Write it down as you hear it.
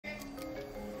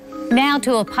Now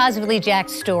to a Positively Jacked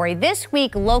story. This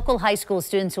week, local high school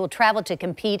students will travel to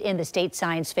compete in the State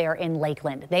Science Fair in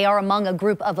Lakeland. They are among a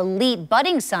group of elite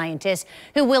budding scientists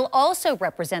who will also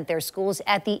represent their schools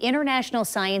at the International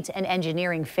Science and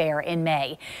Engineering Fair in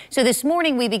May. So this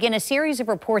morning, we begin a series of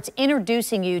reports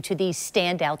introducing you to these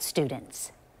standout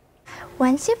students.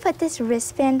 Once you put this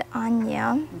wristband on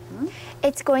you,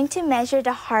 it's going to measure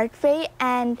the heart rate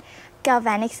and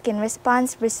galvanic skin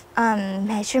response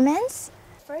measurements.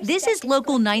 This is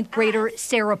local 9th grader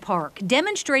Sarah Park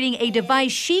demonstrating a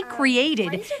device she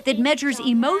created that measures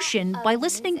emotion by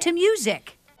listening to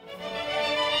music.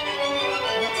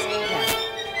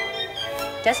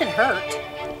 Doesn't hurt.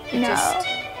 No.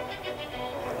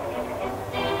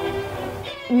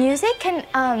 Music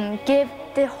can give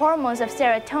the hormones of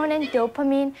serotonin,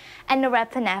 dopamine, and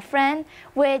norepinephrine,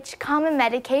 which common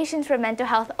medications for mental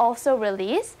health also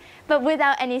release, but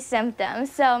without any symptoms.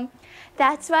 So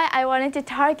that's why I wanted to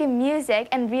target music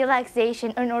and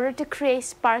relaxation in order to create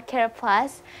Spark Care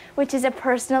Plus, which is a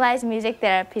personalized music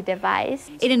therapy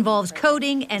device. It involves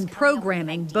coding and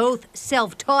programming, both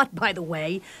self-taught, by the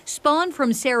way, spawned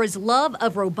from Sarah's love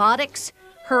of robotics,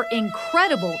 her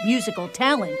incredible musical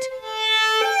talent,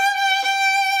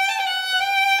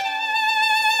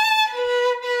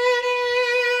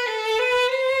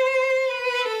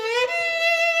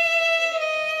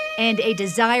 and a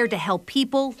desire to help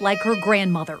people like her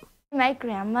grandmother. My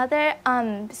grandmother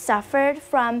suffered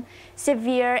from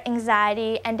severe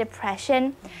anxiety and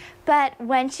depression, but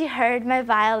when she heard my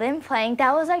violin playing,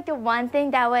 that was like the one thing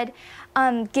that would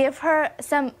give her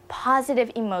some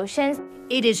positive emotions.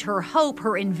 It is her hope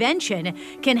her invention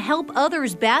can help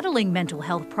others battling mental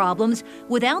health problems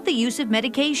without the use of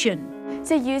medication.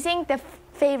 So using the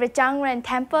favorite genre and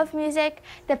tempo of music,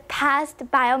 the past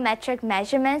biometric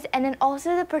measurements, and then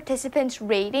also the participants'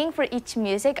 rating for each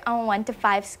music on a 1 to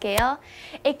 5 scale,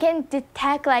 it can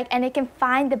detect and it can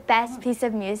find the best piece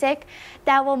of music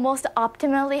that will most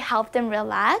optimally help them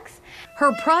relax.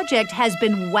 Her project has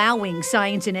been wowing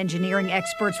science and engineering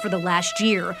experts for the last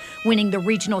year, winning the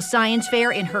regional science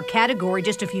fair in her category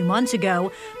just a few months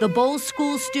ago. The Bowles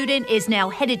School student is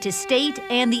now headed to state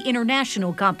and the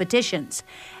international competitions.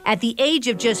 At the age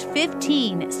of just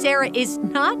 15, Sarah is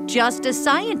not just a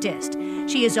scientist.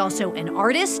 She is also an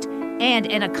artist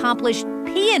and an accomplished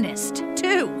pianist,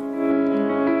 too.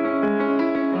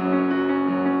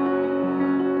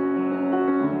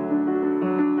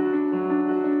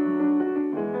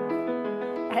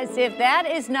 As if that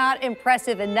is not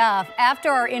impressive enough,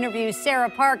 after our interview, Sarah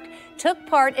Park took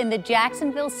part in the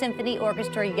Jacksonville Symphony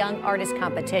Orchestra Young Artist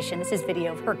Competition. This is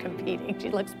video of her competing. She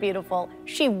looks beautiful.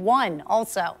 She won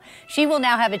also. She will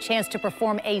now have a chance to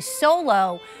perform a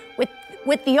solo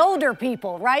with the older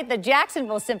people, right? The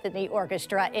Jacksonville Symphony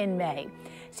Orchestra in May.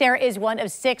 Sarah is one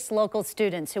of 6 local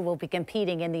students who will be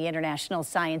competing in the International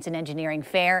Science and Engineering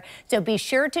Fair. So be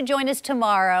sure to join us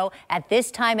tomorrow at this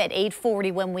time at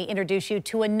 8:40 when we introduce you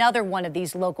to another one of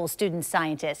these local student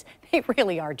scientists. They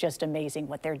really are just amazing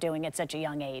what they're doing at such a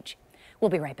young age. We'll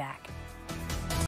be right back.